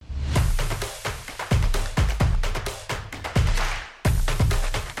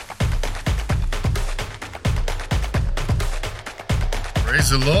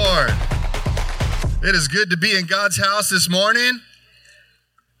Praise the Lord. It is good to be in God's house this morning.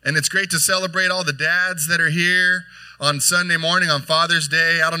 And it's great to celebrate all the dads that are here on Sunday morning on Father's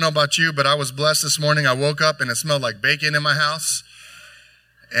Day. I don't know about you, but I was blessed this morning. I woke up and it smelled like bacon in my house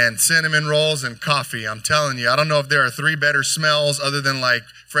and cinnamon rolls and coffee. I'm telling you, I don't know if there are three better smells other than like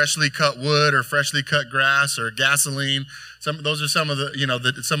freshly cut wood or freshly cut grass or gasoline. Those are some of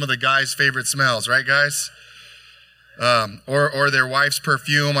the, some of the guys' favorite smells, right, guys? Or their wife's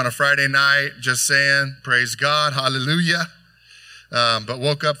perfume on a Friday night, just saying, praise God, hallelujah. But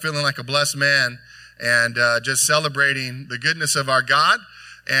woke up feeling like a blessed man and just celebrating the goodness of our God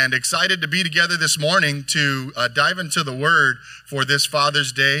and excited to be together this morning to dive into the Word for this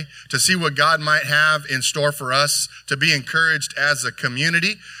Father's Day, to see what God might have in store for us, to be encouraged as a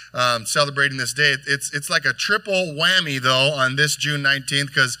community celebrating this day. It's like a triple whammy, though, on this June 19th,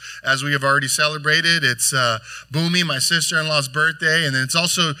 because as we have already celebrated, it's Boomy, my sister-in-law's birthday, and then it's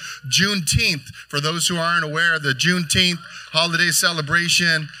also Juneteenth. For those who aren't aware of the Juneteenth holiday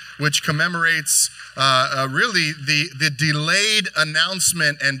celebration, which commemorates really the delayed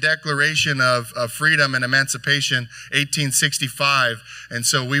announcement and declaration of freedom and emancipation, 1865. And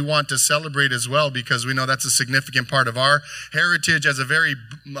so we want to celebrate as well because we know that's a significant part of our heritage as a very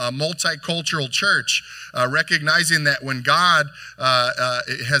multicultural church, recognizing that when God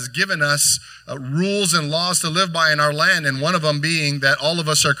has given us rules and laws to live by in our land, and one of them being that all of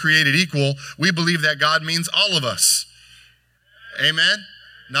us are created equal, we believe that God means all of us. Amen?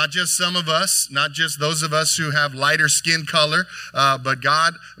 Not just some of us, not just those of us who have lighter skin color, but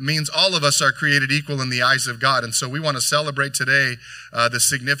God means all of us are created equal in the eyes of God. And so we want to celebrate today the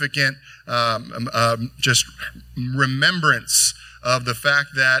significant just remembrance of the fact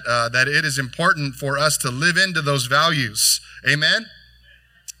that it is important for us to live into those values. Amen?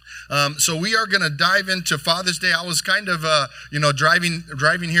 So we are going to dive into Father's Day. I was kind of,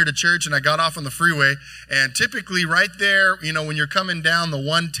 driving here to church, and I got off on the freeway. And typically right there, when you're coming down the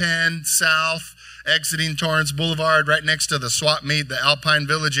 110 South, exiting Torrance Boulevard, right next to the swap meet, the Alpine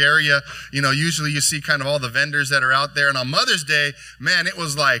Village area, usually you see kind of all the vendors that are out there. And on Mother's Day, man, it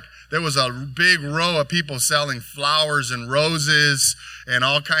was like there was a big row of people selling flowers and roses and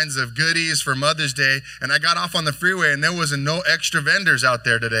all kinds of goodies for Mother's Day. And I got off on the freeway and there wasn't no extra vendors out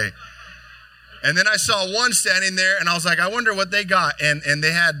there today. And then I saw one standing there and I was like, I wonder what they got. And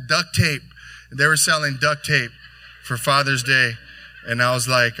they had duct tape. They were selling duct tape for Father's Day. And I was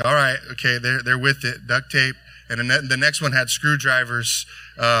like, all right, okay, they're with it, duct tape. And then the next one had screwdrivers.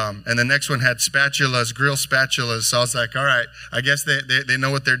 And the next one had spatulas, grill spatulas. So I was like, all right, I guess they know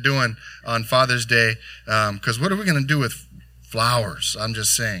what they're doing on Father's Day. Because what are we going to do with flowers? I'm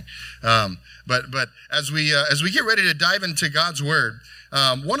just saying. But as we get ready to dive into God's Word,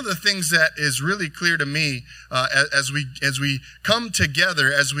 one of the things that is really clear to me as we come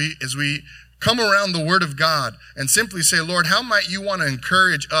together, as we come around the Word of God and simply say, Lord, how might you want to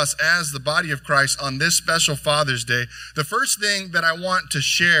encourage us as the body of Christ on this special Father's Day? The first thing that I want to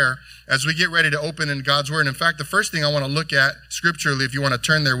share as we get ready to open in God's Word, in fact, the first thing I want to look at scripturally, if you want to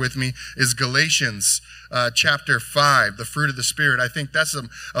turn there with me, is Galatians chapter 5, the fruit of the Spirit. I think that's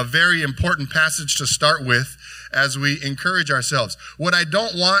a very important passage to start with as we encourage ourselves. What I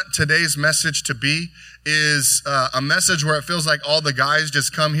don't want today's message to be is a message where it feels like all the guys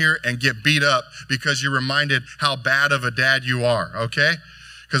just come here and get beat up because you're reminded how bad of a dad you are, okay?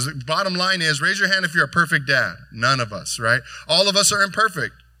 Because the bottom line is, raise your hand if you're a perfect dad. None of us, right? All of us are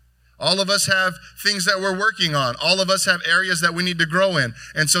imperfect. All of us have things that we're working on. All of us have areas that we need to grow in.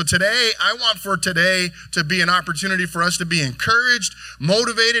 And so today, I want for today to be an opportunity for us to be encouraged,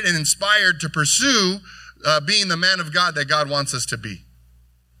 motivated, and inspired to pursue being the man of God that God wants us to be.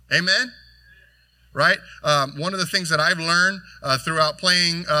 Amen? Right? One of the things that I've learned throughout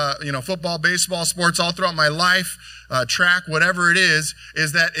playing, football, baseball, sports, all throughout my life, track, whatever it is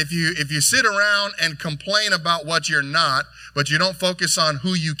that if you sit around and complain about what you're not, but you don't focus on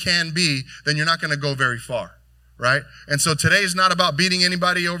who you can be, then you're not going to go very far. Right? And so today is not about beating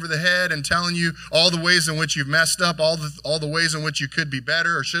anybody over the head and telling you all the ways in which you've messed up, all the ways in which you could be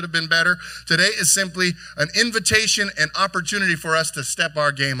better or should have been better. Today is simply an invitation and opportunity for us to step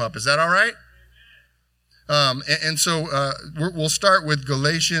our game up. Is that all right? So we'll start with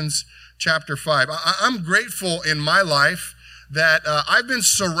Galatians chapter 5. I'm grateful in my life that I've been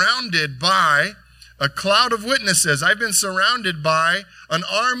surrounded by a cloud of witnesses. I've been surrounded by an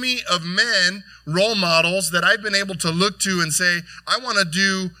army of men, role models that I've been able to look to and say, I want to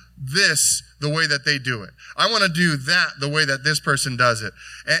do this the way that they do it. I want to do that the way that this person does it.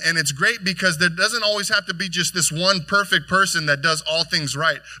 And it's great because there doesn't always have to be just this one perfect person that does all things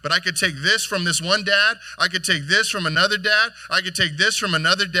right. But I could take this from this one dad. I could take this from another dad. I could take this from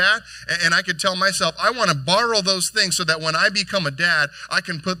another dad. And I could tell myself, I want to borrow those things so that when I become a dad, I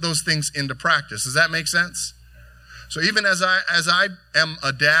can put those things into practice. Does that make sense? So even as I am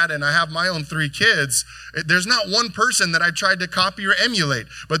a dad and I have my own 3 kids, there's not one person that I tried to copy or emulate,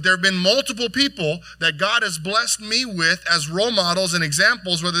 but there have been multiple people that God has blessed me with as role models and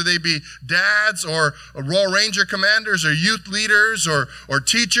examples, whether they be dads or Royal Ranger commanders or youth leaders or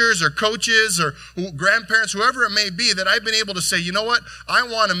teachers or coaches or grandparents, whoever it may be, that I've been able to say, you know what? I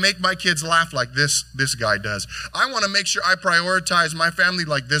want to make my kids laugh like this guy does. I want to make sure I prioritize my family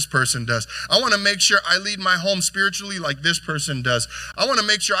like this person does. I want to make sure I lead my home spiritually like this person does. I want to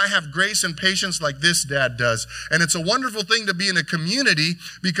make sure I have grace and patience like this dad does. And it's a wonderful thing to be in a community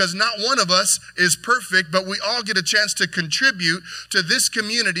because not one of us is perfect, but we all get a chance to contribute to this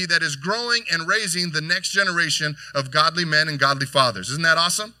community that is growing and raising the next generation of godly men and godly fathers. Isn't that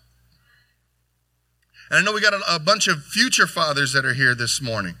awesome? And I know we got a bunch of future fathers that are here this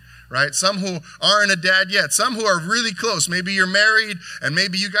morning. Right? Some who aren't a dad yet, some who are really close. Maybe you're married and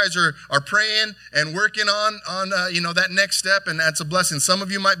maybe you guys are praying and working on that next step, and that's a blessing. Some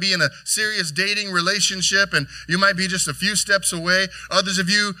of you might be in a serious dating relationship and you might be just a few steps away. Others of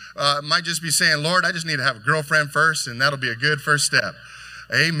you might just be saying, Lord, I just need to have a girlfriend first, and that'll be a good first step.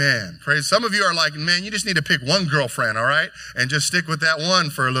 Amen. Praise. Some of you are like, man, you just need to pick one girlfriend, all right? And just stick with that one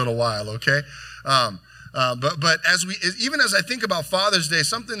for a little while, okay? But even as I think about Father's Day,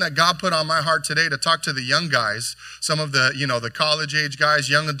 something that God put on my heart today to talk to the young guys, some of the college age guys,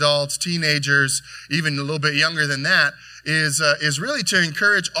 young adults, teenagers, even a little bit younger than that, is really to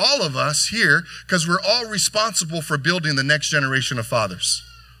encourage all of us here, because we're all responsible for building the next generation of fathers.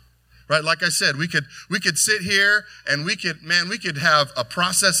 Right? Like I said, we could sit here and we could have a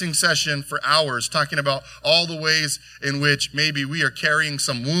processing session for hours talking about all the ways in which maybe we are carrying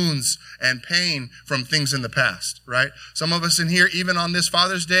some wounds and pain from things in the past, right? Some of us in here, even on this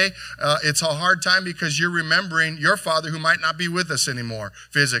Father's Day, it's a hard time because you're remembering your father who might not be with us anymore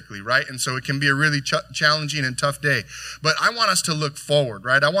physically, right? And so it can be a really challenging and tough day. But I want us to look forward,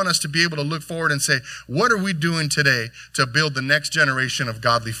 right? I want us to be able to look forward and say, what are we doing today to build the next generation of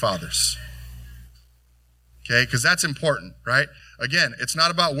godly fathers? Okay, because that's important, right? Again, it's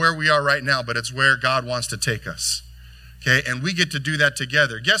not about where we are right now, but it's where God wants to take us. Okay, and we get to do that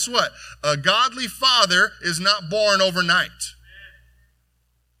together. Guess what? A godly father is not born overnight.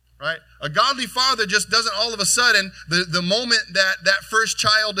 Right? A godly father just doesn't all of a sudden, the moment that first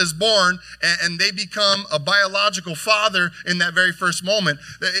child is born and they become a biological father in that very first moment,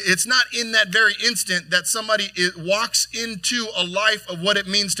 it's not in that very instant that somebody walks into a life of what it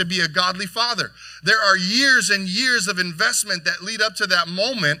means to be a godly father. There are years and years of investment that lead up to that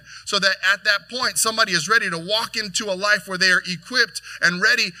moment so that at that point somebody is ready to walk into a life where they are equipped and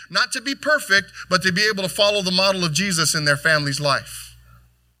ready not to be perfect, but to be able to follow the model of Jesus in their family's life.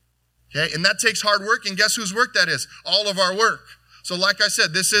 Okay, and that takes hard work, and guess whose work that is? All of our work. So like I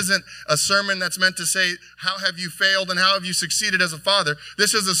said, this isn't a sermon that's meant to say, how have you failed and how have you succeeded as a father?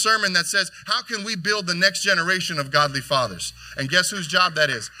 This is a sermon that says, how can we build the next generation of godly fathers? And guess whose job that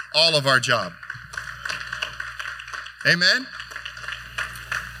is? All of our job. Amen?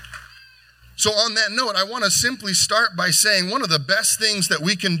 So on that note, I want to simply start by saying one of the best things that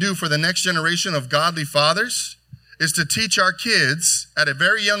we can do for the next generation of godly fathers is to teach our kids at a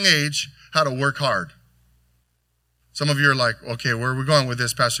very young age how to work hard. Some of you are like, okay, where are we going with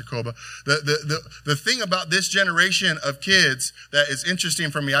this, Pastor Koba? The thing about this generation of kids that is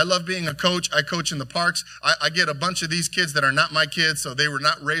interesting for me, I love being a coach. I coach in the parks. I get a bunch of these kids that are not my kids, so they were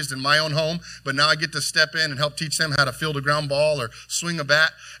not raised in my own home, but now I get to step in and help teach them how to field a ground ball or swing a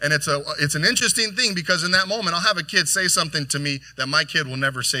bat. And it's an interesting thing because in that moment, I'll have a kid say something to me that my kid will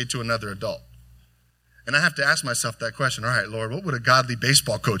never say to another adult. And I have to ask myself that question. All right, Lord, what would a godly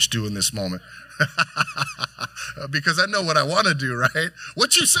baseball coach do in this moment? Because I know what I want to do, right?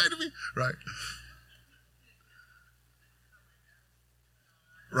 What you say to me? Right.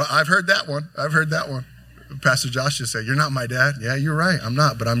 I've heard that one. Pastor Josh just said, you're not my dad. Yeah, you're right. I'm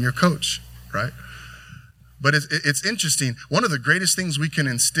not, but I'm your coach, right? But it's interesting. One of the greatest things we can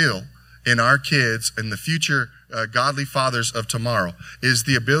instill in our kids and the future godly fathers of tomorrow is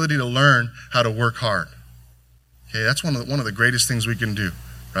the ability to learn how to work hard. Okay, that's one of the greatest things we can do,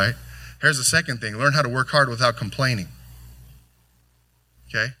 right? Here's the second thing. Learn how to work hard without complaining.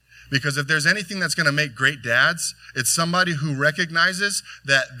 Okay? Because if there's anything that's going to make great dads, it's somebody who recognizes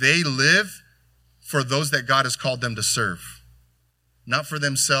that they live for those that God has called them to serve. not for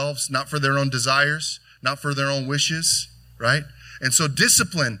themselves, not for their own desires, not for their own wishes, right? And so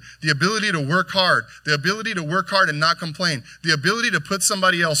discipline, the ability to work hard and not complain, the ability to put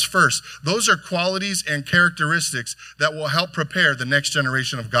somebody else first, those are qualities and characteristics that will help prepare the next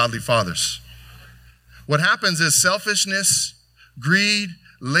generation of godly fathers. What happens is selfishness, greed,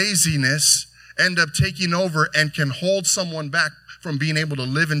 laziness end up taking over and can hold someone back from being able to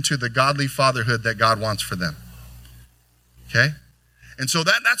live into the godly fatherhood that God wants for them. Okay? And so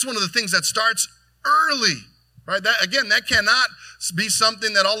that's one of the things that starts early, right? That cannot be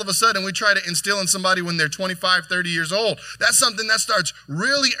something that all of a sudden we try to instill in somebody when they're 25, 30 years old. That's something that starts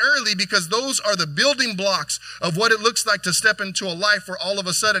really early, because those are the building blocks of what it looks like to step into a life where all of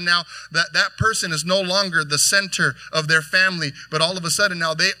a sudden now that person is no longer the center of their family, but all of a sudden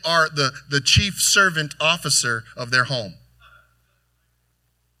now they are the chief servant officer of their home.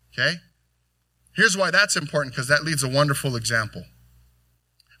 Okay? Here's why that's important, because that leads a wonderful example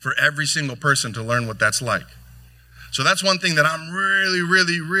for every single person to learn what that's like. So that's one thing that I'm really,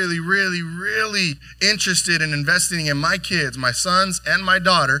 really, really, really, really interested in investing in my kids, my sons and my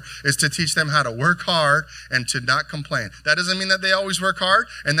daughter, is to teach them how to work hard and to not complain. That doesn't mean that they always work hard,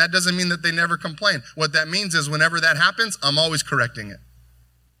 and that doesn't mean that they never complain. What that means is whenever that happens, I'm always correcting it,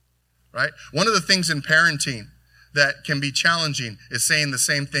 right? One of the things in parenting that can be challenging is saying the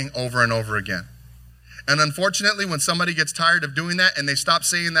same thing over and over again. And unfortunately, when somebody gets tired of doing that and they stop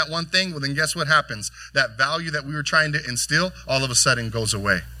saying that one thing, well, then guess what happens? That value that we were trying to instill all of a sudden goes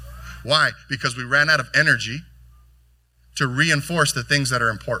away. Why? Because we ran out of energy to reinforce the things that are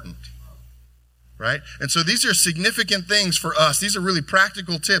important, right? And so these are significant things for us. These are really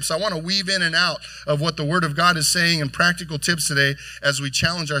practical tips. I want to weave in and out of what the Word of God is saying in practical tips today as we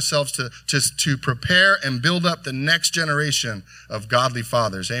challenge ourselves to prepare and build up the next generation of godly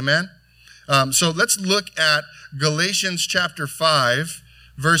fathers. Amen? So let's look at Galatians chapter 5,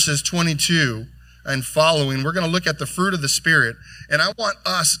 verses 22 and following. We're going to look at the fruit of the Spirit. And I want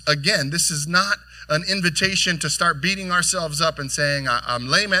us, again, this is not an invitation to start beating ourselves up and saying, I'm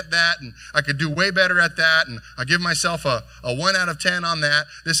lame at that, and I could do way better at that, and I give myself a 1 out of 10 on that.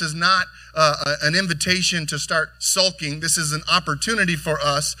 This is not an invitation to start sulking. This is an opportunity for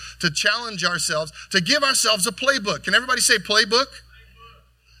us to challenge ourselves, to give ourselves a playbook. Can everybody say playbook?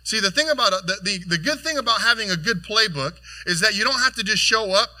 See, the thing about the good thing about having a good playbook is that you don't have to just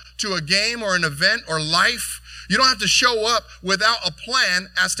show up to a game or an event or life. You don't have to show up without a plan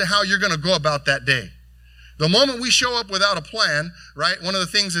as to how you're going to go about that day. The moment we show up without a plan, right, one of the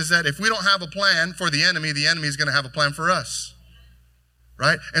things is that if we don't have a plan for the enemy is going to have a plan for us,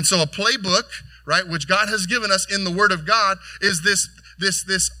 right? And so a playbook, right, which God has given us in the Word of God, is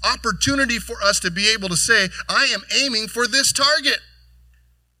this opportunity for us to be able to say, I am aiming for this target.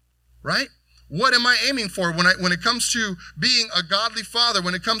 Right? What am I aiming for when it comes to being a godly father,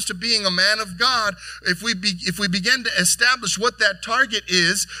 when it comes to being a man of God? If we begin to establish what that target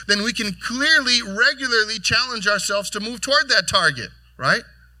is, then we can clearly, regularly challenge ourselves to move toward that target, right?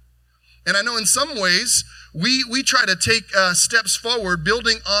 And I know in some ways we try to take steps forward,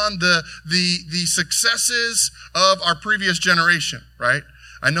 building on the successes of our previous generation, right?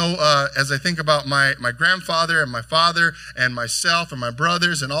 I know as I think about my grandfather and my father and myself and my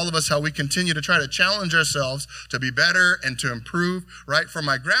brothers and all of us, how we continue to try to challenge ourselves to be better and to improve, right? For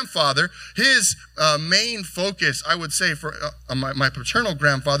my grandfather, his main focus, I would say for my paternal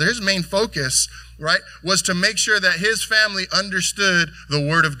grandfather, his main focus, right, was to make sure that his family understood the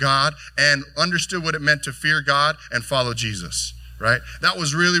Word of God and understood what it meant to fear God and follow Jesus, right? That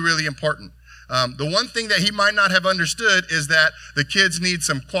was really, really important. The one thing that he might not have understood is that the kids need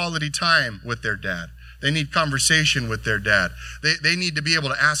some quality time with their dad. They need conversation with their dad. They need to be able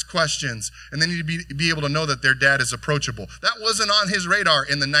to ask questions, and they need to be able to know that their dad is approachable. That wasn't on his radar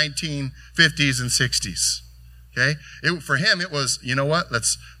in the 1950s and 60s. Okay? For him, it was, you know what?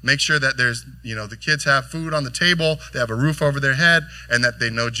 Let's make sure that there's, the kids have food on the table, they have a roof over their head, and that they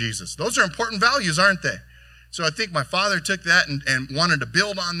know Jesus. Those are important values, aren't they? So I think my father took that and wanted to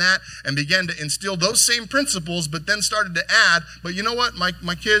build on that and began to instill those same principles, but then started to add, but you know what,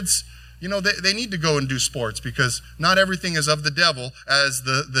 my kids, they need to go and do sports because not everything is of the devil, as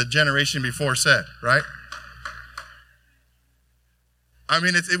the generation before said, right? I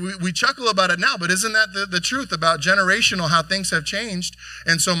mean, we chuckle about it now, but isn't that the truth about generational, how things have changed?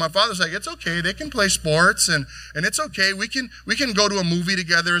 And so my father's like, it's okay. They can play sports, and it's okay. We can go to a movie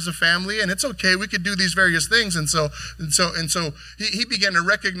together as a family, and it's okay. We could do these various things. And so he began to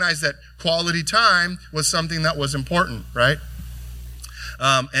recognize that quality time was something that was important, right?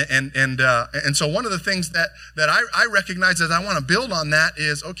 And so one of the things that I recognize as I want to build on that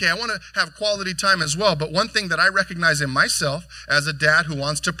is, okay, I want to have quality time as well. But one thing that I recognize in myself as a dad who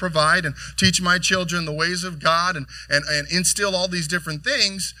wants to provide and teach my children the ways of God and instill all these different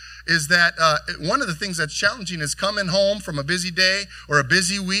things is that one of the things that's challenging is coming home from a busy day or a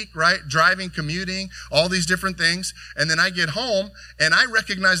busy week, right? Driving, commuting, all these different things. And then I get home and I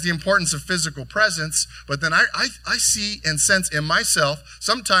recognize the importance of physical presence, but then I see and sense in myself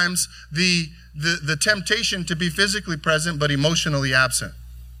sometimes the temptation to be physically present but emotionally absent.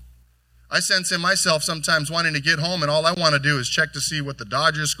 I sense in myself sometimes wanting to get home and all I want to do is check to see what the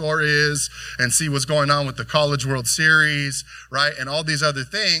Dodgers score is and see what's going on with the College World Series, right? And all these other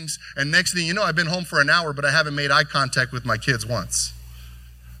things. And next thing you know, I've been home for an hour, but I haven't made eye contact with my kids once,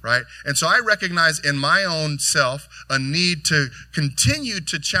 right? And so I recognize in my own self a need to continue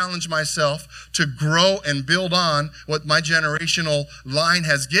to challenge myself to grow and build on what my generational line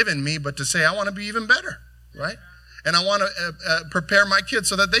has given me, but to say I want to be even better, right? And I want to prepare my kids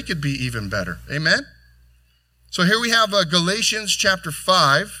so that they could be even better. Amen? So here we have Galatians chapter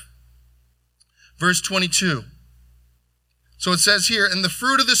 5, verse 22. So it says here, in the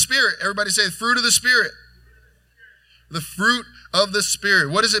fruit of the Spirit, everybody say the fruit of the Spirit. The fruit of the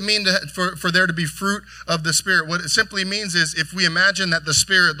Spirit. What does it mean for there to be fruit of the Spirit? What it simply means is if we imagine that the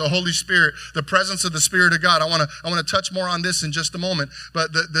Spirit, the Holy Spirit, the presence of the Spirit of God, I want to touch more on this in just a moment,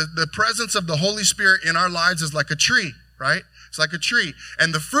 but the presence of the Holy Spirit in our lives is like a tree, right? It's like a tree.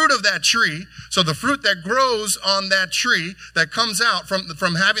 And the fruit of that tree, so the fruit that grows on that tree that comes out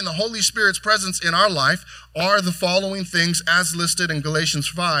from having the Holy Spirit's presence in our life are the following things as listed in Galatians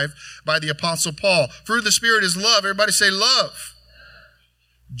 5 by the Apostle Paul. Fruit of the Spirit is love. Everybody say love.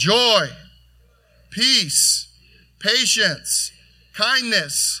 Joy, peace, patience,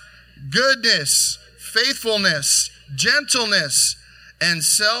 kindness, goodness, faithfulness, gentleness, and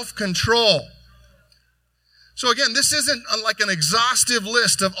self-control. So again, this isn't like an exhaustive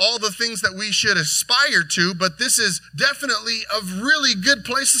list of all the things that we should aspire to, but this is definitely a really good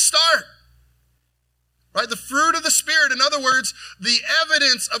place to start. Right? The fruit of the Spirit, in other words, the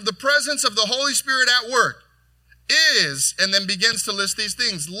evidence of the presence of the Holy Spirit at work is, and then begins to list these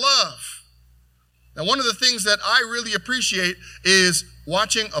things, love. Now, one of the things that I really appreciate is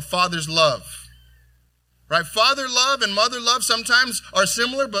watching a father's love. Right? Father love and mother love sometimes are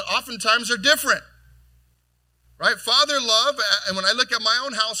similar, but oftentimes are different. Right? Father love, and when I look at my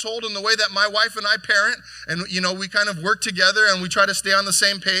own household and the way that my wife and I parent, and, we kind of work together and we try to stay on the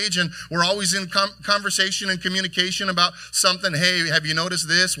same page, and we're always in conversation and communication about something. Hey, have you noticed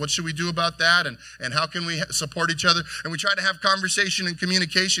this? What should we do about that? And how can we support each other? And we try to have conversation and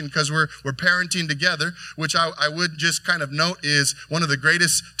communication because we're parenting together, which I would just kind of note is one of the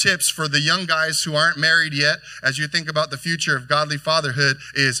greatest tips for the young guys who aren't married yet as you think about the future of godly fatherhood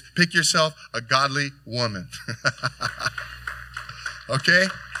is pick yourself a godly woman. Okay?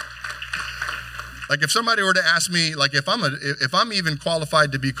 Like if somebody were to ask me, like if I'm even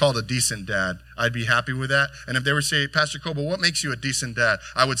qualified to be called a decent dad, I'd be happy with that. And if they were to say, Pastor Kobo, what makes you a decent dad?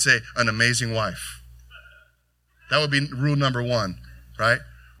 I would say an amazing wife. That would be rule number one, right?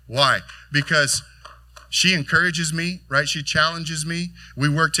 Why? Because she encourages me, right? She challenges me. We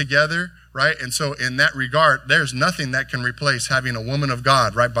work together, right? And so in that regard, there's nothing that can replace having a woman of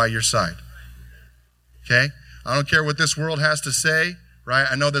God right by your side. Okay? I don't care what this world has to say, right?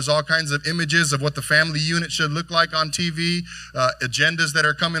 I know there's all kinds of images of what the family unit should look like on TV, agendas that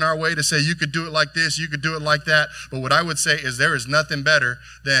are coming our way to say you could do it like this, you could do it like that. But what I would say is there is nothing better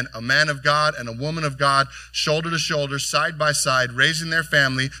than a man of God and a woman of God, shoulder to shoulder, side by side, raising their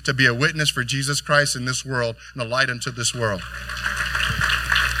family to be a witness for Jesus Christ in this world and a light unto this world.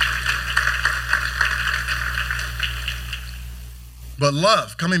 But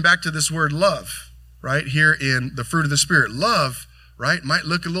love, coming back to this word love, right, here in the fruit of the Spirit. Love, right, might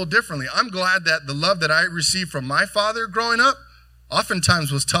look a little differently. I'm glad that the love that I received from my father growing up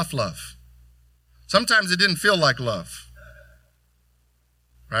oftentimes was tough love. Sometimes it didn't feel like love,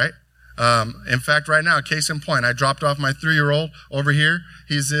 right? In fact, right now, case in point, I dropped off my 3-year-old over here.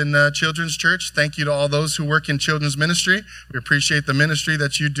 He's in children's church. Thank you to all those who work in children's ministry. We appreciate the ministry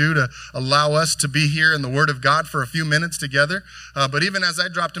that you do to allow us to be here in the Word of God for a few minutes together. But even as I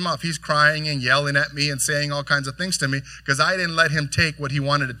dropped him off, he's crying and yelling at me and saying all kinds of things to me because I didn't let him take what he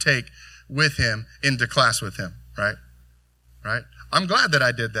wanted to take with him into class with him, right? Right? I'm glad that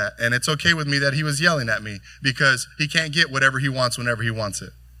I did that, and it's okay with me that he was yelling at me because he can't get whatever he wants whenever he wants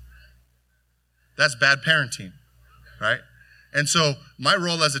it. That's bad parenting, right? And so my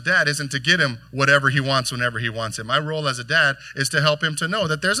role as a dad isn't to get him whatever he wants whenever he wants it. My role as a dad is to help him to know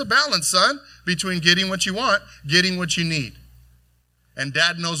that there's a balance, son, between getting what you want, getting what you need. and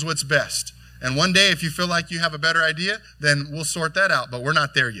dad knows what's best. And one day, if you feel like you have a better idea, then we'll sort that out, but we're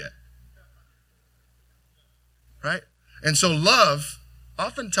not there yet. Right? And so love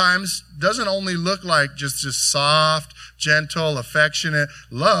oftentimes doesn't only look like just soft, gentle, affectionate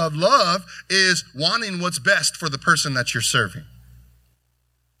love. Love is wanting what's best for the person that you're serving.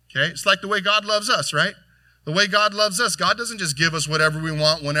 Okay? It's like the way God loves us, right? The way God loves us, God doesn't just give us whatever we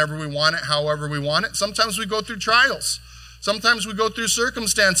want, whenever we want it, however we want it. Sometimes we go through trials. Sometimes we go through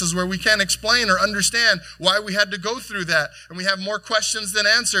circumstances where we can't explain or understand why we had to go through that. And we have more questions than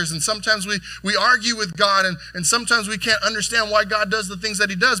answers. And sometimes we argue with God, and sometimes we can't understand why God does the things that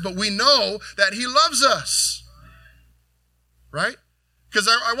he does. But we know that he loves us. Right? Because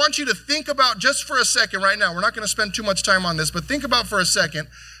I want you to think about just for a second right now. We're not going to spend too much time on this, but think about for a second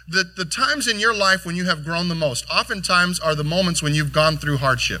the times in your life when you have grown the most. Oftentimes are the moments when you've gone through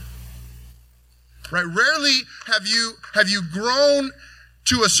hardship. Right? Rarely have you grown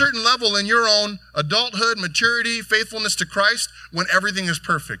to a certain level in your own adulthood, maturity, faithfulness to Christ when everything is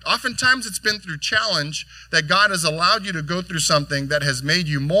perfect. Oftentimes it's been through challenge that God has allowed you to go through something that has made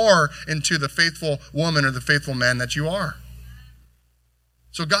you more into the faithful woman or the faithful man that you are.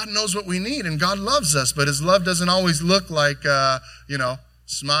 So God knows what we need, and God loves us, but his love doesn't always look like,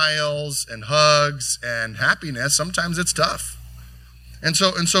 smiles and hugs and happiness. Sometimes it's tough. And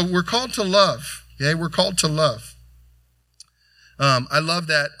so we're called to love. Okay, we're called to love. I love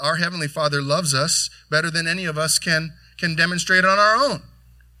that our Heavenly Father loves us better than any of us can demonstrate on our own,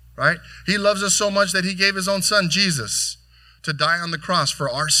 right? He loves us so much that he gave his own son, Jesus, to die on the cross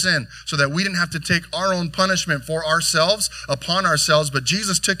for our sin so that we didn't have to take our own punishment for ourselves, upon ourselves, but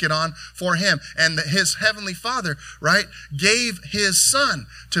Jesus took it on for him. And his Heavenly Father, right, gave his son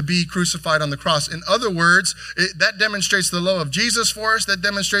to be crucified on the cross. In other words, that demonstrates the love of Jesus for us. That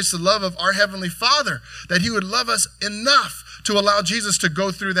demonstrates the love of our Heavenly Father, that he would love us enough to allow Jesus to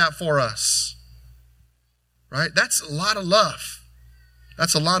go through that for us. Right? That's a lot of love.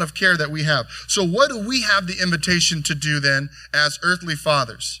 That's a lot of care that we have. So what do we have the invitation to do then as earthly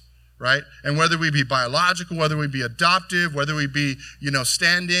fathers, right? And whether we be biological, whether we be adoptive, whether we be,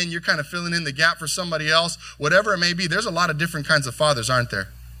 stand in, you're kind of filling in the gap for somebody else, whatever it may be, there's a lot of different kinds of fathers, aren't there?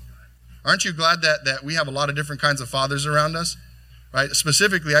 Aren't you glad that we have a lot of different kinds of fathers around us? Right?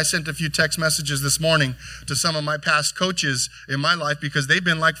 Specifically, I sent a few text messages this morning to some of my past coaches in my life because they've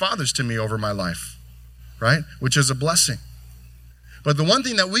been like fathers to me over my life, right? Which is a blessing. But the one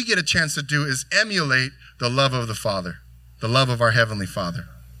thing that we get a chance to do is emulate the love of the Father, the love of our Heavenly Father,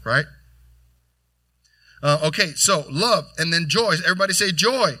 right? Okay, so love and then joy. Everybody say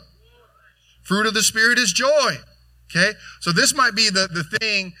joy. Fruit of the Spirit is joy. Okay, so this might be the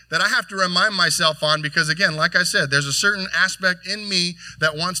thing that I have to remind myself on because, again, like I said, there's a certain aspect in me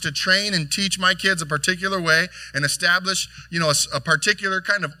that wants to train and teach my kids a particular way and establish, a particular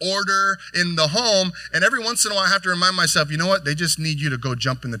kind of order in the home. And every once in a while, I have to remind myself, you know what? They just need you to go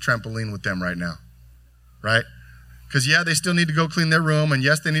jump in the trampoline with them right now, right? Because, yeah, they still need to go clean their room, and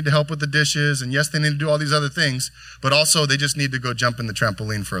yes, they need to help with the dishes, and yes, they need to do all these other things, but also they just need to go jump in the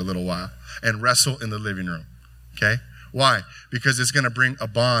trampoline for a little while and wrestle in the living room. Okay? Why? Because it's going to bring a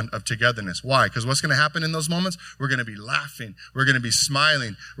bond of togetherness. Why? Because what's going to happen in those moments? We're going to be laughing. We're going to be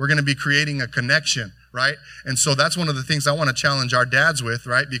smiling. We're going to be creating a connection, right? And so that's one of the things I want to challenge our dads with,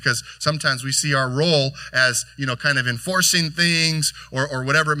 right? Because sometimes we see our role as, kind of enforcing things or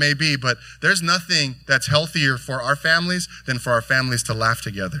whatever it may be. But there's nothing that's healthier for our families than for our families to laugh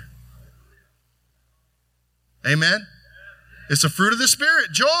together. Amen? It's a fruit of the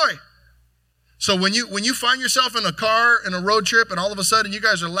Spirit, joy. So when you find yourself in a car, in a road trip, and all of a sudden you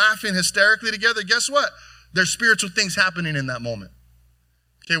guys are laughing hysterically together, guess what? There's spiritual things happening in that moment.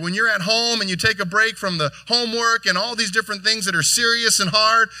 Okay, when you're at home and you take a break from the homework and all these different things that are serious and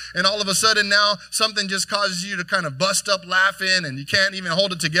hard, and all of a sudden now something just causes you to kind of bust up laughing and you can't even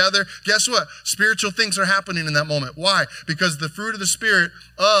hold it together, guess what? Spiritual things are happening in that moment. Why? Because the fruit of the Spirit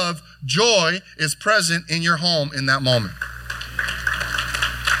of joy is present in your home in that moment.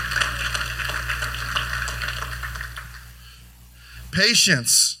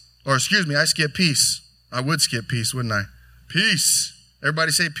 Patience, I skip peace. I would skip peace, wouldn't I? Peace.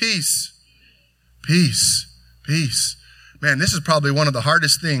 Everybody say peace. Peace. Peace. Man, this is probably one of the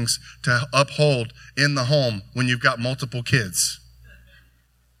hardest things to uphold in the home when you've got multiple kids.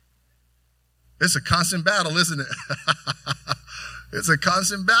 It's a constant battle, isn't it? It's a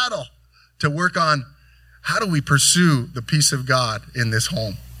constant battle to work on how do we pursue the peace of God in this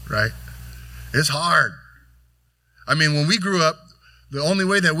home, right? It's hard. I mean, when we grew up, the only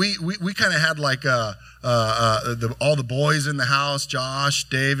way that we kind of had like all the boys in the house, Josh,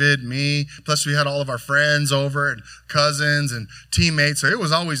 David, me, plus we had all of our friends over and cousins and teammates. So it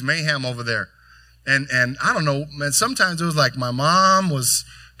was always mayhem over there. And I don't know, man, sometimes it was like my mom was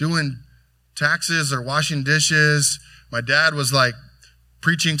doing taxes or washing dishes. My dad was like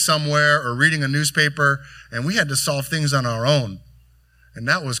preaching somewhere or reading a newspaper, and we had to solve things on our own. And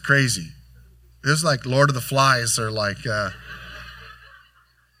that was crazy. It was like Lord of the Flies, or like,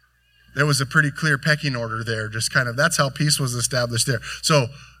 there was a pretty clear pecking order there. Just kind of, that's how peace was established there. So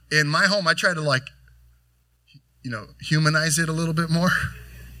in my home, I try to like, humanize it a little bit more.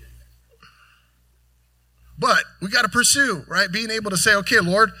 But we got to pursue, right? Being able to say, okay,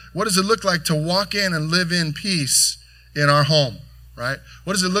 Lord, what does it look like to walk in and live in peace in our home, right?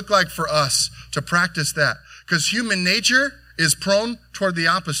 What does it look like for us to practice that? Because human nature is prone toward the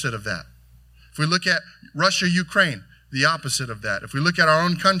opposite of that. If we look at Russia, Ukraine, the opposite of that. If we look at our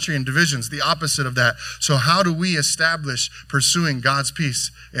own country and divisions, the opposite of that. So how do we establish pursuing God's peace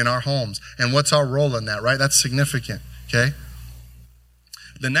in our homes? And what's our role in that, right? That's significant, okay?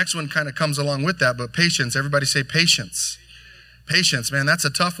 The next one kind of comes along with that, but patience. Everybody say patience. Patience, man, that's a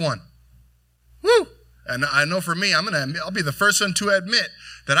tough one. Woo! And I know for me, I'll be the first one to admit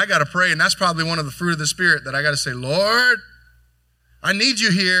that I got to pray, and that's probably one of the fruit of the Spirit that I got to say, Lord, I need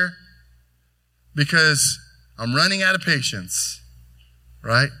you here because I'm running out of patience,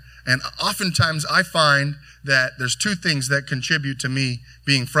 right? And oftentimes I find that there's two things that contribute to me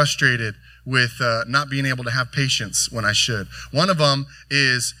being frustrated with not being able to have patience when I should. One of them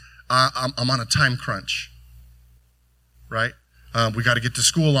is I'm on a time crunch, right? We got to get to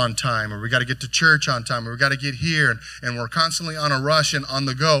school on time, or we got to get to church on time, or we got to get here, and we're constantly on a rush and on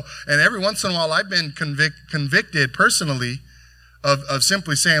the go. And every once in a while, I've been convicted personally of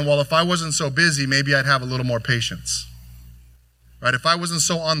simply saying, well, if I wasn't so busy, maybe I'd have a little more patience. Right? If I wasn't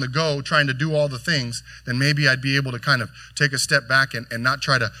so on the go trying to do all the things, then maybe I'd be able to kind of take a step back and not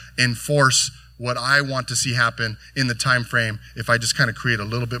try to enforce what I want to see happen in the time frame if I just kind of create a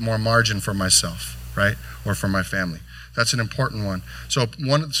little bit more margin for myself, right? Or for my family. That's an important one. So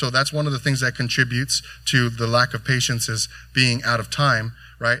that's one of the things that contributes to the lack of patience, is being out of time,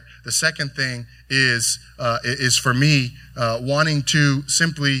 right? The second thing is for me wanting to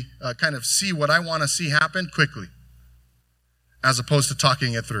simply kind of see what I want to see happen quickly, as opposed to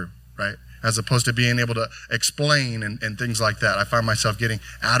talking it through, right? As opposed to being able to explain and things like that. I find myself getting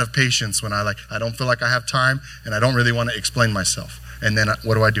out of patience when I don't feel like I have time, and I don't really want to explain myself. And then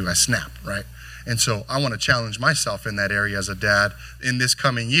what do? I snap, right? And so I want to challenge myself in that area as a dad in this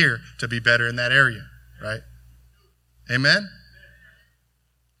coming year to be better in that area, right? Amen?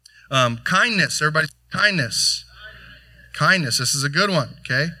 Kindness, everybody, kindness. Kindness, this is a good one,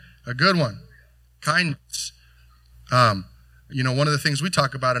 okay? A good one. Kindness. One of the things we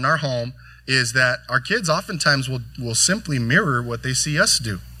talk about in our home is that our kids oftentimes will simply mirror what they see us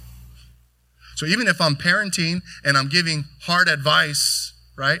do. So even if I'm parenting and I'm giving hard advice,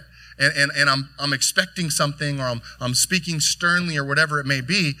 right? And I'm expecting something, or I'm speaking sternly, or whatever it may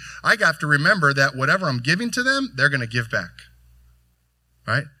be, I have to remember that whatever I'm giving to them, they're going to give back,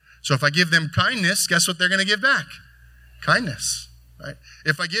 right? So if I give them kindness, guess what they're going to give back? Kindness, right?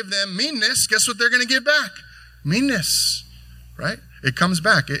 If I give them meanness, guess what they're going to give back? Meanness, right? It comes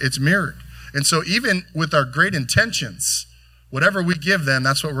back. It's mirrored. And so even with our great intentions, whatever we give them,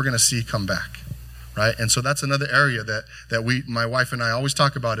 that's what we're going to see come back, right? And so that's another area that my wife and I always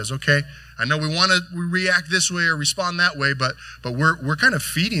talk about is, okay, I know we want to react this way or respond that way, but we're kind of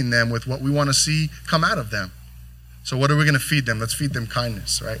feeding them with what we want to see come out of them. So what are we going to feed them? Let's feed them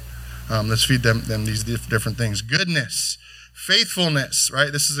kindness, right? Let's feed them these different things. Goodness, faithfulness,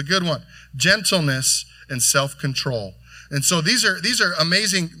 right? This is a good one. Gentleness and self-control. And so these are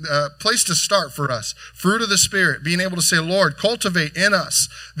amazing place to start for us. Fruit of the Spirit, being able to say, Lord, cultivate in us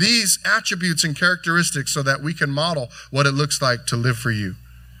these attributes and characteristics so that we can model what it looks like to live for you.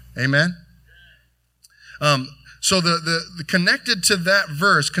 Amen? So the connected to that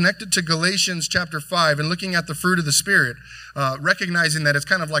verse, connected to Galatians chapter 5, and looking at the fruit of the Spirit, recognizing that it's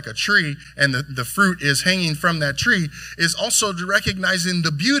kind of like a tree and the fruit is hanging from that tree, is also recognizing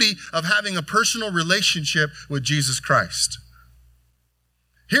the beauty of having a personal relationship with Jesus Christ.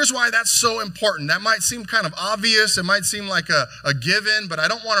 Here's why that's so important. That might seem kind of obvious. It might seem like a given, but I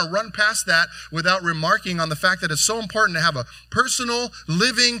don't want to run past that without remarking on the fact that it's so important to have a personal,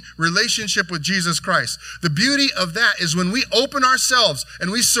 living relationship with Jesus Christ. The beauty of that is when we open ourselves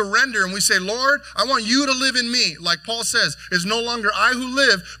and we surrender and we say, Lord, I want you to live in me. Like Paul says, it's no longer I who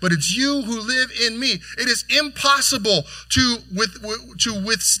live, but it's you who live in me. It is impossible to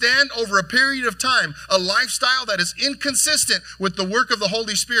withstand over a period of time a lifestyle that is inconsistent with the work of the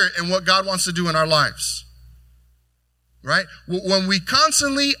Holy Spirit and what God wants to do in our lives. Right? When we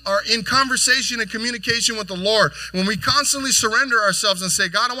constantly are in conversation and communication with the Lord, when we constantly surrender ourselves and say,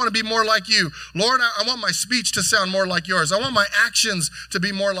 God, I want to be more like you. Lord, I want my speech to sound more like yours. I want my actions to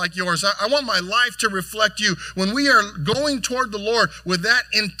be more like yours. I want my life to reflect you. When we are going toward the Lord with that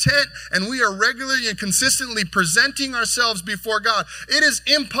intent and we are regularly and consistently presenting ourselves before God, it is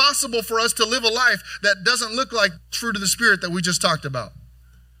impossible for us to live a life that doesn't look like fruit of the Spirit that we just talked about.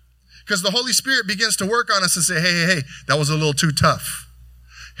 Because the Holy Spirit begins to work on us and say, hey, that was a little too tough.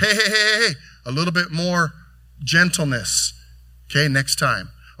 Hey, a little bit more gentleness. Okay, next time.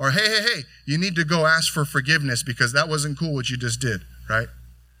 Or hey, you need to go ask for forgiveness because that wasn't cool what you just did, right?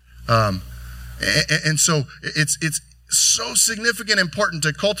 And so it's so significant and important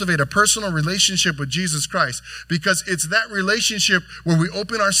to cultivate a personal relationship with Jesus Christ, because it's that relationship where we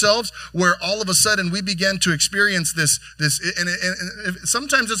open ourselves, where all of a sudden we begin to experience this and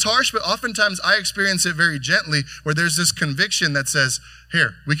sometimes it's harsh, but oftentimes I experience it very gently, where there's this conviction that says,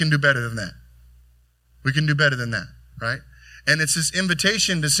 here, we can do better than that. We can do better than that, right? And it's this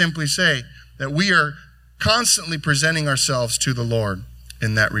invitation to simply say that we are constantly presenting ourselves to the Lord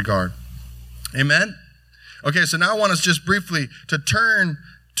in that regard. Amen? Okay, so now I want us just briefly to turn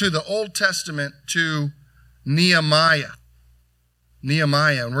to the Old Testament, to Nehemiah.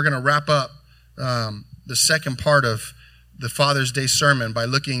 And we're going to wrap up the second part of the Father's Day sermon by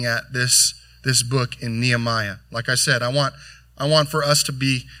looking at this book in Nehemiah. Like I said, I want for us to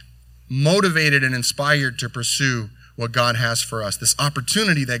be motivated and inspired to pursue what God has for us, this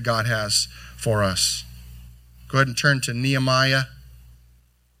opportunity that God has for us. Go ahead and turn to Nehemiah.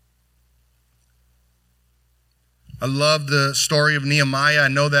 I love the story of Nehemiah. I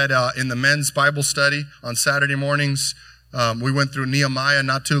know that in the men's Bible study on Saturday mornings, we went through Nehemiah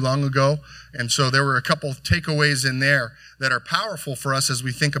not too long ago. And so there were a couple of takeaways in there that are powerful for us as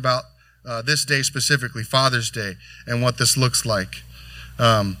we think about this day specifically, Father's Day, and what this looks like.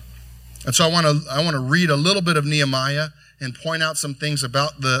 And so I want to read a little bit of Nehemiah and point out some things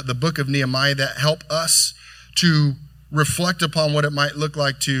about the book of Nehemiah that help us to reflect upon what it might look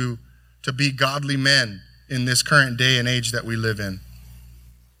like to be godly men in this current day and age that we live in.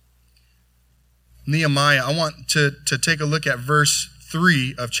 Nehemiah, I want to take a look at verse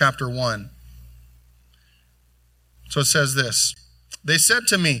 3 of chapter 1. So it says this: They said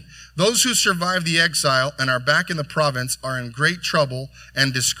to me, those who survived the exile and are back in the province are in great trouble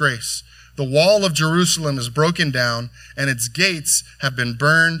and disgrace. The wall of Jerusalem is broken down, and its gates have been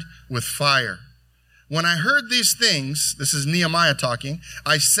burned with fire. When I heard these things, this is Nehemiah talking,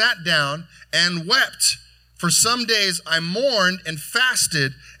 I sat down and wept. For some days I mourned and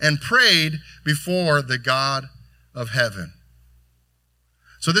fasted and prayed before the God of heaven.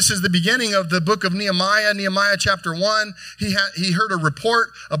 So this is the beginning of the book of Nehemiah, Nehemiah chapter 1. He heard a report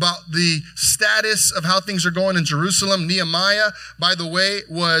about the status of how things are going in Jerusalem. Nehemiah, by the way,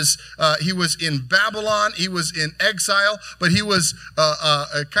 he was in Babylon. He was in exile, but he was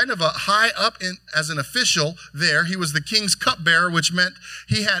kind of a high up as an official there. He was the king's cupbearer, which meant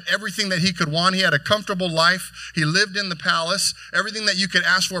he had everything that he could want. He had a comfortable life. He lived in the palace. Everything that you could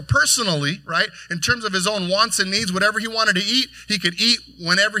ask for personally, right? In terms of his own wants and needs, whatever he wanted to eat, he could eat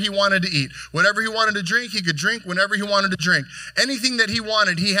whenever he wanted to eat. Whatever he wanted to drink, he could drink whenever he wanted to drink. Anything that he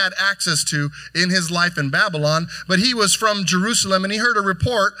wanted, he had access to in his life in Babylon. But he was from Jerusalem, and he heard a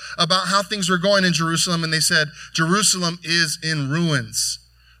report about how things were going in Jerusalem, and they said, Jerusalem is in ruins.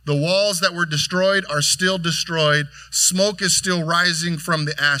 The walls that were destroyed are still destroyed. Smoke is still rising from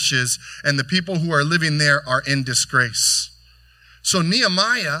the ashes, and the people who are living there are in disgrace. So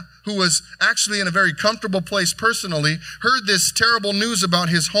Nehemiah, who was actually in a very comfortable place personally, heard this terrible news about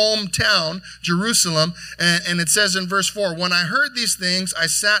his hometown, Jerusalem, and it says in verse 4, when I heard these things, I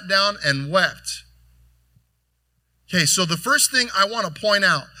sat down and wept. Okay, so the first thing I want to point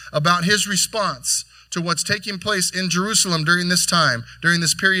out about his response to what's taking place in Jerusalem during this time, during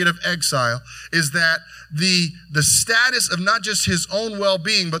this period of exile, is that the status of not just his own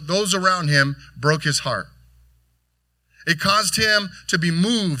well-being, but those around him broke his heart. It caused him to be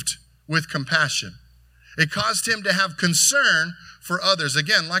moved with compassion. It caused him to have concern for others.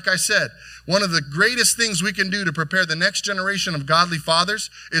 Again, like I said, one of the greatest things we can do to prepare the next generation of godly fathers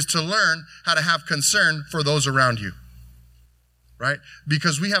is to learn how to have concern for those around you, right?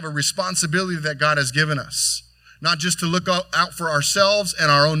 Because we have a responsibility that God has given us, not just to look out for ourselves and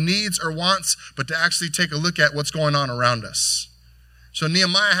our own needs or wants, but to actually take a look at what's going on around us. So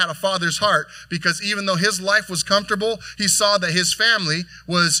Nehemiah had a father's heart because even though his life was comfortable, he saw that his family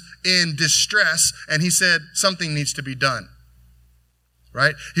was in distress, and he said something needs to be done,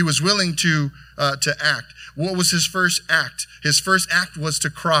 right? He was willing to act. What was his first act? His first act was to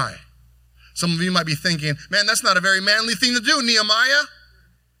cry. Some of you might be thinking, man, that's not a very manly thing to do, Nehemiah.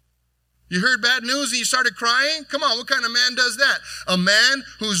 You heard bad news and you started crying? Come on, what kind of man does that? A man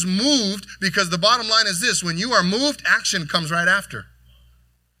who's moved, because the bottom line is this: when you are moved, action comes right after.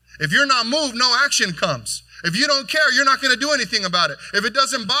 If you're not moved, no action comes. If you don't care, you're not going to do anything about it. If it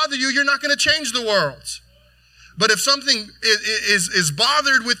doesn't bother you, you're not going to change the world. But if something is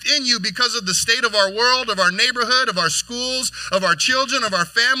bothered within you because of the state of our world, of our neighborhood, of our schools, of our children, of our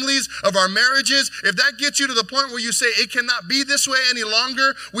families, of our marriages, if that gets you to the point where you say it cannot be this way any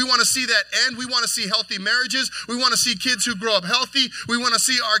longer, we want to see that end. We want to see healthy marriages. We want to see kids who grow up healthy. We want to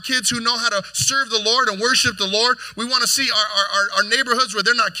see our kids who know how to serve the Lord and worship the Lord. We want to see our neighborhoods where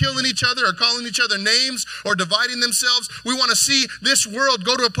they're not killing each other or calling each other names or dividing themselves. We want to see this world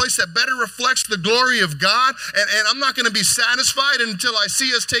go to a place that better reflects the glory of God. And I'm not going to be satisfied until I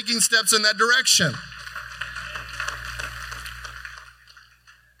see us taking steps in that direction.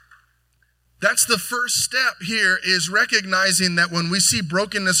 That's the first step here, is recognizing that when we see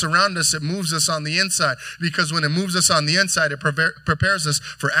brokenness around us, it moves us on the inside. Because when it moves us on the inside, it prepares us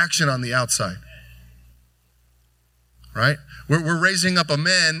for action on the outside. Right? We're raising up a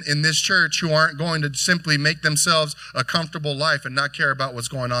men in this church who aren't going to simply make themselves a comfortable life and not care about what's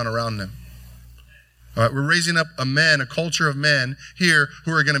going on around them. All right, we're raising up a culture of men here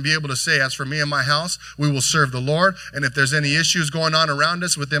who are going to be able to say, as for me and my house, we will serve the Lord. And if there's any issues going on around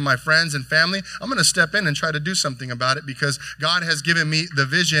us within my friends and family, I'm going to step in and try to do something about it because God has given me the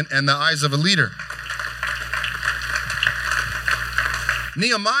vision and the eyes of a leader.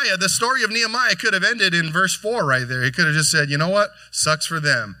 Nehemiah, the story of Nehemiah could have ended in verse 4 right there. He could have just said, you know what? Sucks for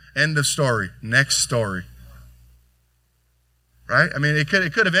them. End of story. Next story. Right? I mean, it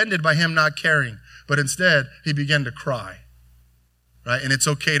could have ended by him not caring. But instead, he began to cry, right? And it's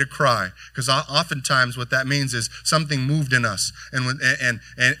okay to cry, because oftentimes what that means is something moved in us.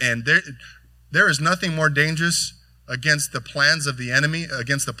 And there is nothing more dangerous against the plans of the enemy,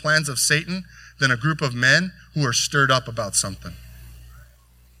 against the plans of Satan, than a group of men who are stirred up about something.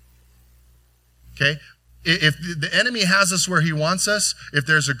 Okay? If the enemy has us where he wants us, if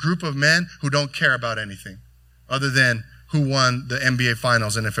there's a group of men who don't care about anything other than who won the NBA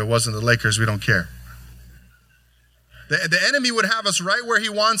Finals, and if it wasn't the Lakers, we don't care. The enemy would have us right where he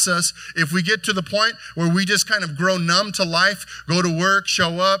wants us if we get to the point where we just kind of grow numb to life, go to work,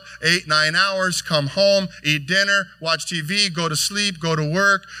 show up, 8-9 hours, come home, eat dinner, watch TV, go to sleep, go to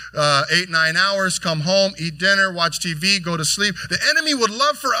work, 8-9 hours, come home, eat dinner, watch TV, go to sleep. The enemy would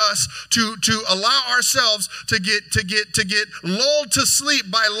love for us to allow ourselves to get lulled to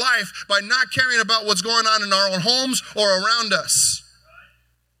sleep by life, by not caring about what's going on in our own homes or around us.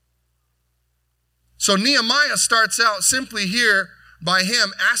 So Nehemiah starts out simply here by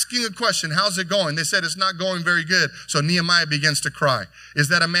him asking a question, how's it going? They said it's not going very good. So Nehemiah begins to cry. Is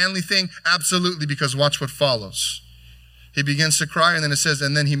that a manly thing? Absolutely, because watch what follows. He begins to cry, and then it says,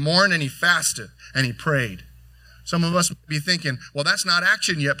 and then he mourned and he fasted and he prayed. Some of us might be thinking, well, that's not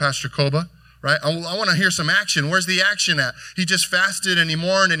action yet, Pastor Koba. Right? I want to hear some action. Where's the action at? He just fasted and he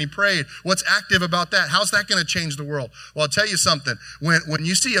mourned and he prayed. What's active about that? How's that going to change the world? Well, I'll tell you something. When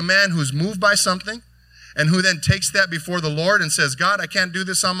you see a man who's moved by something, and who then takes that before the Lord and says, God, I can't do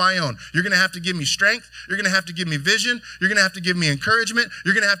this on my own. You're going to have to give me strength. You're going to have to give me vision. You're going to have to give me encouragement.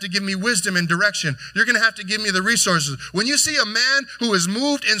 You're going to have to give me wisdom and direction. You're going to have to give me the resources. When you see a man who is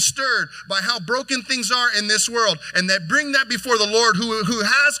moved and stirred by how broken things are in this world, and that bring that before the Lord, who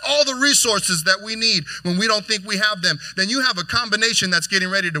has all the resources that we need when we don't think we have them, then you have a combination that's getting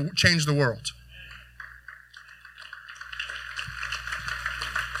ready to change the world.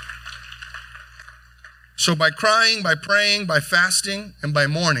 So by crying, by praying, by fasting, and by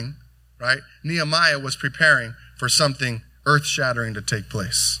mourning, right, Nehemiah was preparing for something earth-shattering to take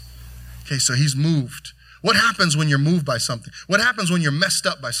place. Okay, so he's moved. What happens when you're moved by something? What happens when you're messed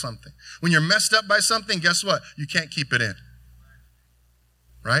up by something? When you're messed up by something, guess what? You can't keep it in.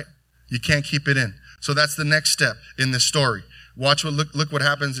 Right? You can't keep it in. So that's the next step in this story. Look what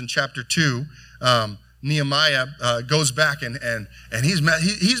happens in chapter 2. Nehemiah goes back and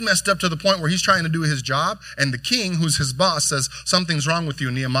he's messed up to the point where he's trying to do his job, and the king, who's his boss, says, something's wrong with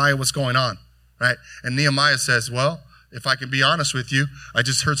you, Nehemiah, what's going on, right? And Nehemiah says, well, if I can be honest with you, I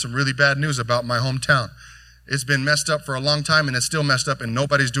just heard some really bad news about my hometown. It's been messed up for a long time, and it's still messed up, and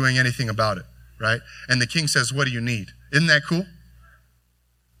nobody's doing anything about it, right? And the king says, what do you need? Isn't that cool?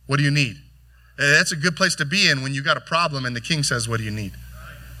 What do you need? That's a good place to be in when you got a problem and the king says, what do you need,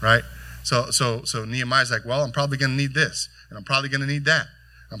 right? So Nehemiah's like, well, I'm probably going to need this, and I'm probably going to need that.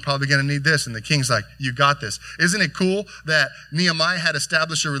 I'm probably going to need this. And the king's like, you got this. Isn't it cool that Nehemiah had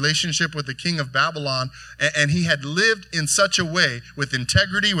established a relationship with the king of Babylon, and he had lived in such a way with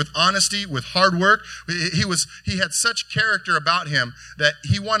integrity, with honesty, with hard work. He had such character about him that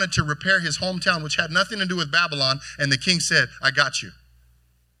he wanted to repair his hometown, which had nothing to do with Babylon. And the king said, I got you.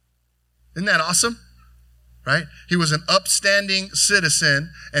 Isn't that awesome? Right? He was an upstanding citizen,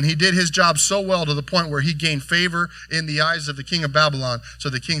 and he did his job so well to the point where he gained favor in the eyes of the king of Babylon.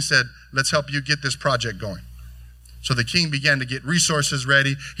 So the king said, let's help you get this project going. So the king began to get resources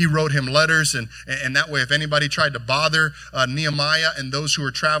ready. He wrote him letters, and that way, if anybody tried to bother Nehemiah and those who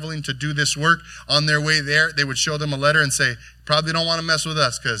were traveling to do this work on their way there, they would show them a letter and say, probably don't want to mess with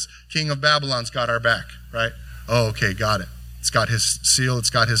us because king of Babylon's got our back, right? Oh, okay, got it. It's got his seal,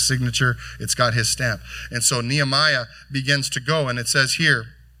 it's got his signature, it's got his stamp. And so Nehemiah begins to go, and it says here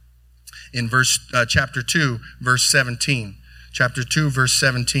in chapter 2, verse 17. Chapter 2, verse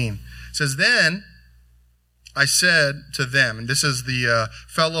 17. It says, then I said to them, and this is the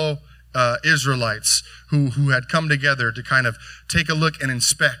fellow Israelites who had come together to kind of take a look and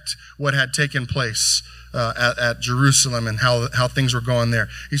inspect what had taken place at Jerusalem and how things were going there.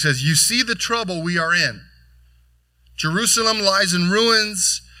 He says, you see the trouble we are in. Jerusalem lies in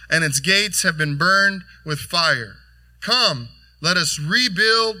ruins, and its gates have been burned with fire. Come, let us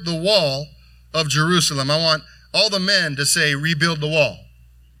rebuild the wall of Jerusalem. I want all the men to say, rebuild the wall.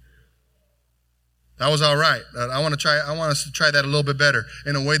 That was all right. I want us to try that a little bit better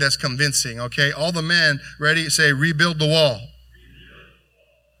in a way that's convincing, okay? All the men, ready? Say, rebuild the wall.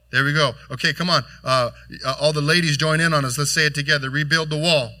 There we go. Okay, come on. All the ladies join in on us. Let's say it together. Rebuild the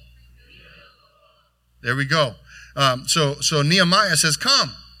wall. There we go. So Nehemiah says,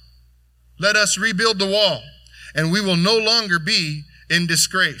 come, let us rebuild the wall, and we will no longer be in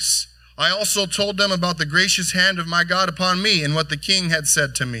disgrace. I also told them about the gracious hand of my God upon me and what the king had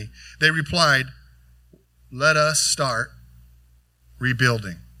said to me. They replied, let us start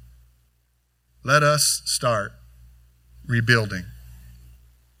rebuilding. Let us start rebuilding.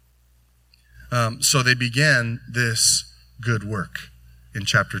 So they began this good work in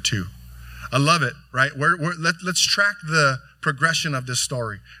chapter 2. I love it, right? Let's track the progression of this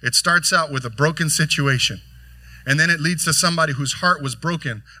story. It starts out with a broken situation, and then it leads to somebody whose heart was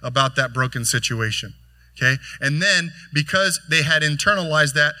broken about that broken situation, okay? And then, because they had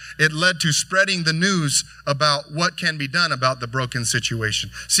internalized that, it led to spreading the news about what can be done about the broken situation.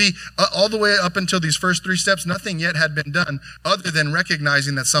 See, all the way up until these first 3 steps, nothing yet had been done other than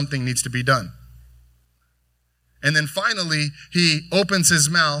recognizing that something needs to be done. And then finally, he opens his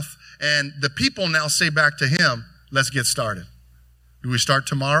mouth, and the people now say back to him, let's get started. Do we start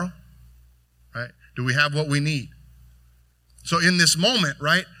tomorrow? Right? Do we have what we need? So in this moment,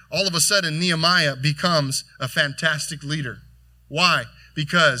 right, all of a sudden Nehemiah becomes a fantastic leader. Why?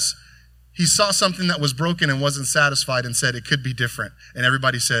 Because he saw something that was broken and wasn't satisfied and said it could be different. And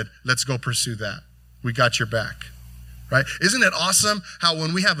everybody said, let's go pursue that. We got your back. Right? Isn't it awesome how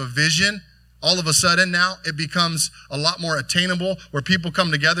when we have a vision, all of a sudden now it becomes a lot more attainable, where people come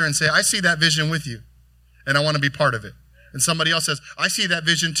together and say, I see that vision with you and I want to be part of it. And somebody else says, I see that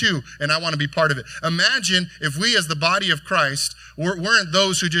vision too and I want to be part of it. Imagine if we as the body of Christ weren't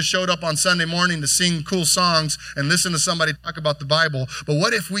those who just showed up on Sunday morning to sing cool songs and listen to somebody talk about the Bible. But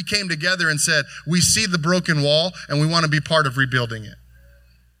what if we came together and said, we see the broken wall and we want to be part of rebuilding it?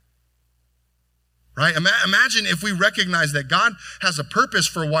 Right? Imagine if we recognize that God has a purpose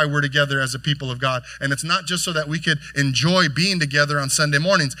for why we're together as a people of God. And it's not just so that we could enjoy being together on Sunday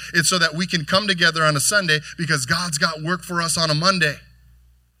mornings. It's so that we can come together on a Sunday because God's got work for us on a Monday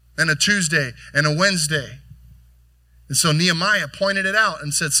and a Tuesday and a Wednesday. And so Nehemiah pointed it out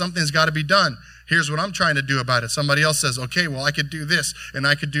and said, something's got to be done. Here's what I'm trying to do about it. Somebody else says, okay, well, I could do this and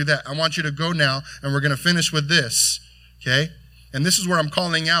I could do that. I want you to go now, and we're going to finish with this. Okay? And this is where I'm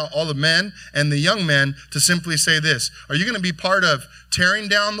calling out all the men and the young men to simply say this. Are you going to be part of tearing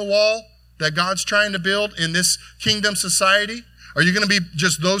down the wall that God's trying to build in this kingdom society? Are you going to be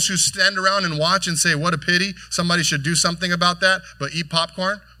just those who stand around and watch and say, what a pity, somebody should do something about that, but eat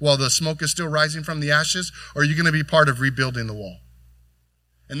popcorn while the smoke is still rising from the ashes? Or are you going to be part of rebuilding the wall?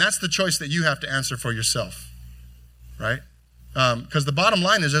 And that's the choice that you have to answer for yourself, right? Because the bottom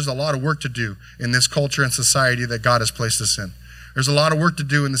line is there's a lot of work to do in this culture and society that God has placed us in. There's a lot of work to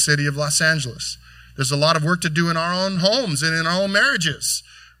do in the city of Los Angeles. There's a lot of work to do in our own homes and in our own marriages.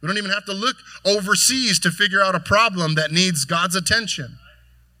 We don't even have to look overseas to figure out a problem that needs God's attention.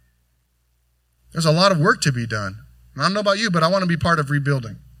 There's a lot of work to be done. And I don't know about you, but I want to be part of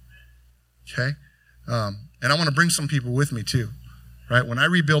rebuilding. Okay? And I want to bring some people with me too. Right? When I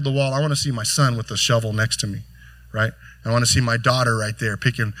rebuild the wall, I want to see my son with a shovel next to me. Right? I want to see my daughter right there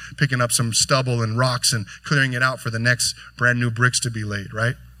picking up some stubble and rocks and clearing it out for the next brand new bricks to be laid.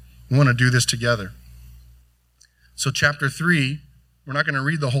 Right? We want to do this together. So chapter 3, we're not going to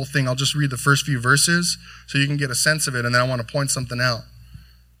read the whole thing. I'll just read the first few verses so you can get a sense of it, and then I want to point something out.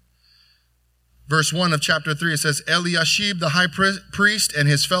 Verse 1 of chapter 3, it says, Eliashib, the high priest, and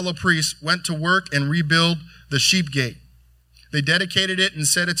his fellow priests went to work and rebuild the sheep gate. They dedicated it and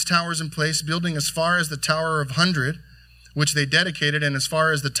set its towers in place, building as far as the Tower of 100, which they dedicated, and as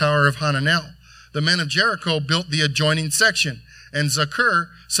far as the Tower of Hananel. The men of Jericho built the adjoining section, and Zakur,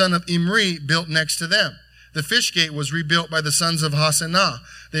 son of Imri, built next to them. The fish gate was rebuilt by the sons of Hassenaah.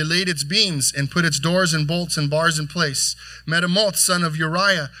 They laid its beams and put its doors and bolts and bars in place. Meremoth, son of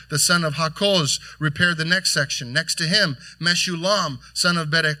Uriah, the son of Hakoz, repaired the next section. Next to him, Meshulam, son of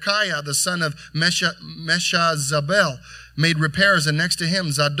Berechiah, the son of Meshazabel, made repairs, and next to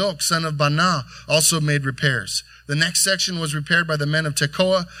him, Zadok, son of Banah, also made repairs. The next section was repaired by the men of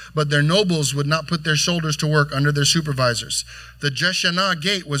Tekoa, but their nobles would not put their shoulders to work under their supervisors. The Jeshanah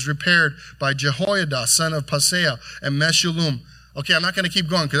gate was repaired by Jehoiada, son of Paseah, and Meshullam. Okay, I'm not going to keep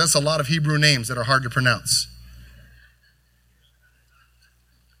going because that's a lot of Hebrew names that are hard to pronounce.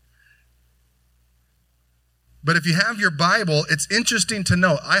 But if you have your Bible, it's interesting to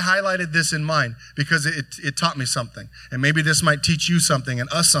note. I highlighted this in mine because it taught me something. And maybe this might teach you something and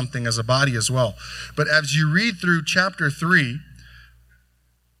us something as a body as well. But as you read through chapter 3,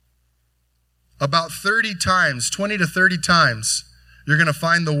 about 30 times, 20 to 30 times, you're going to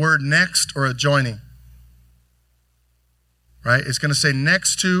find the word next or adjoining. Right? It's going to say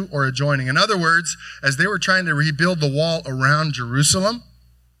next to or adjoining. In other words, as they were trying to rebuild the wall around Jerusalem,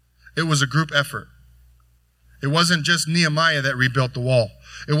 it was a group effort. It wasn't just Nehemiah that rebuilt the wall.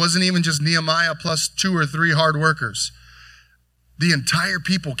 It wasn't even just Nehemiah plus 2 or 3 hard workers. The entire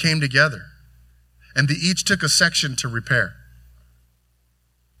people came together, and they each took a section to repair.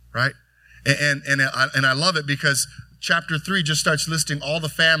 Right? And I love it because chapter 3 just starts listing all the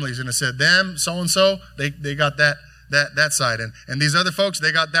families, and it said them, so-and-so, they got that side. And these other folks,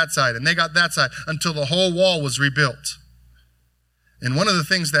 they got that side, and they got that side, until the whole wall was rebuilt. And one of the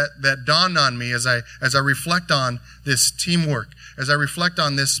things that dawned on me as I reflect on this teamwork, as I reflect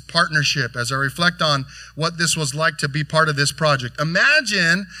on this partnership, as I reflect on what this was like to be part of this project.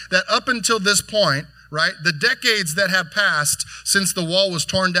 Imagine that up until this point, right, the decades that have passed since the wall was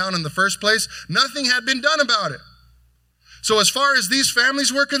torn down in the first place, nothing had been done about it. So as far as these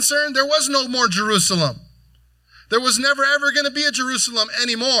families were concerned, there was no more Jerusalem. There was never ever going to be a Jerusalem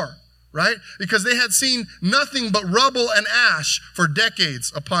anymore. Right? Because they had seen nothing but rubble and ash for decades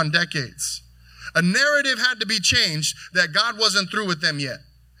upon decades. A narrative had to be changed that God wasn't through with them yet.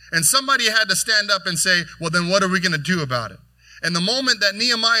 And somebody had to stand up and say, well, then what are we going to do about it? And the moment that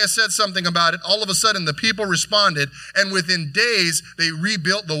Nehemiah said something about it, all of a sudden the people responded, and within days they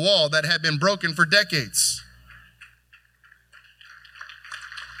rebuilt the wall that had been broken for decades.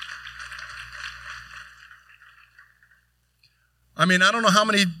 I mean, I don't know how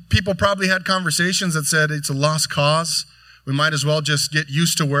many people probably had conversations that said it's a lost cause. We might as well just get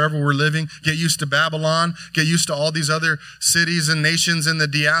used to wherever we're living, get used to Babylon, get used to all these other cities and nations in the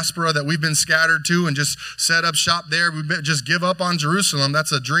diaspora that we've been scattered to, and just set up shop there. We just give up on Jerusalem.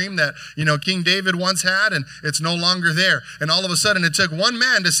 That's a dream that, King David once had, and it's no longer there. And all of a sudden it took one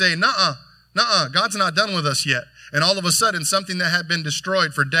man to say, nuh-uh, God's not done with us yet. And all of a sudden something that had been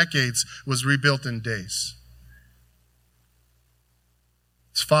destroyed for decades was rebuilt in days.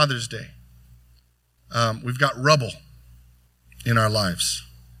 It's Father's Day. We've got rubble in our lives.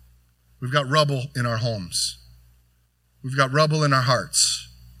 We've got rubble in our homes. We've got rubble in our hearts.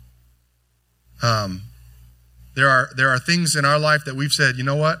 There are things in our life that we've said, you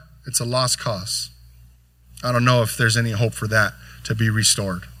know what? It's a lost cause. I don't know if there's any hope for that to be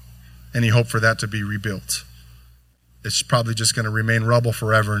restored, any hope for that to be rebuilt. It's probably just going to remain rubble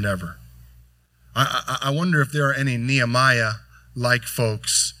forever and ever. I wonder if there are any Nehemiah-like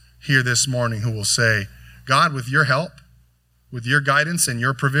folks here this morning who will say, God, with your help, with your guidance and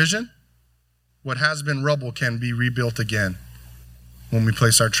your provision, what has been rubble can be rebuilt again when we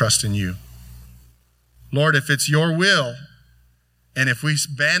place our trust in you. Lord, if it's your will, And if we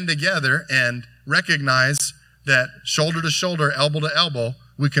band together and recognize that shoulder to shoulder, elbow to elbow,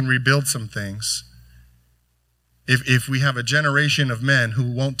 we can rebuild some things. If we have a generation of men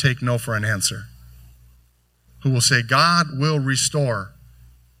who won't take no for an answer, who will say, God will restore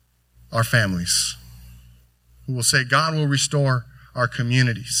our families, who will say, God will restore our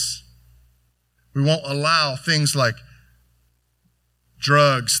communities. We won't allow things like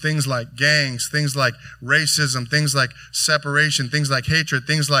drugs, things like gangs, things like racism, things like separation, things like hatred,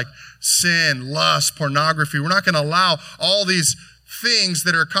 things like sin, lust, pornography. We're not going to allow all these things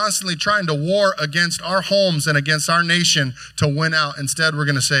that are constantly trying to war against our homes and against our nation to win out. Instead, we're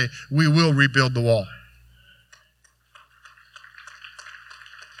going to say, we will rebuild the wall.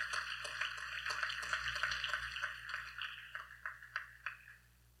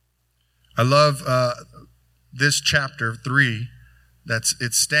 I love this chapter 3.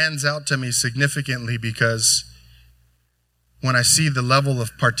 It stands out to me significantly because when I see the level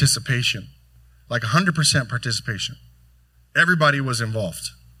of participation, like 100% participation, everybody was involved,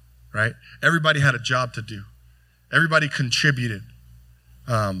 right? Everybody had a job to do. Everybody contributed.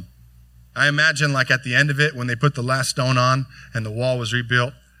 I imagine like at the end of it, when they put the last stone on and the wall was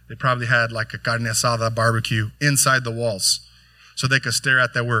rebuilt, they probably had like a carne asada barbecue inside the walls so they could stare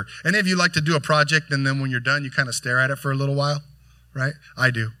at their work. Any of you like to do a project and then when you're done, you kind of stare at it for a little while? Right?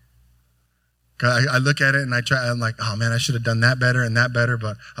 I do. I look at it and I'm like, oh man, I should have done that better,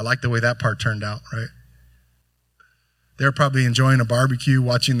 but I like the way that part turned out, right? They're probably enjoying a barbecue,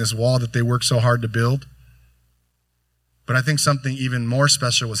 watching this wall that they worked so hard to build. But I think something even more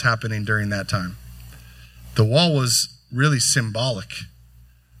special was happening during that time. The wall was really symbolic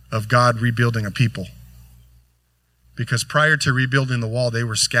of God rebuilding a people. Because prior to rebuilding the wall, they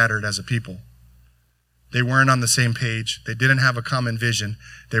were scattered as a people. They weren't on the same page. They didn't have a common vision.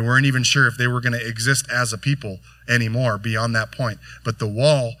 They weren't even sure if they were going to exist as a people anymore beyond that point. But the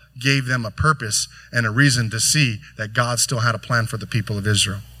wall gave them a purpose and a reason to see that God still had a plan for the people of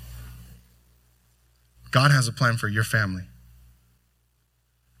Israel. God has a plan for your family.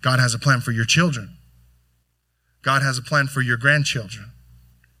 God has a plan for your children. God has a plan for your grandchildren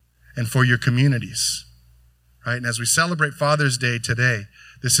and for your communities. Right? And as we celebrate Father's Day today,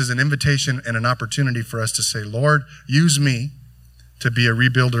 this is an invitation and an opportunity for us to say, Lord, use me to be a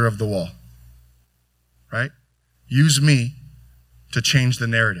rebuilder of the wall. Right? Use me to change the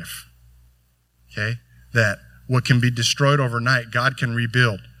narrative. Okay? That what can be destroyed overnight, God can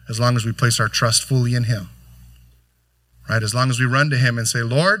rebuild as long as we place our trust fully in Him. Right? As long as we run to Him and say,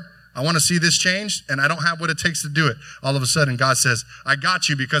 Lord, I want to see this changed and I don't have what it takes to do it. All of a sudden, God says, I got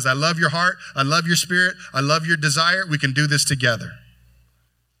you because I love your heart. I love your spirit. I love your desire. We can do this together.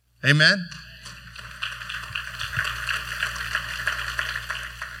 Amen.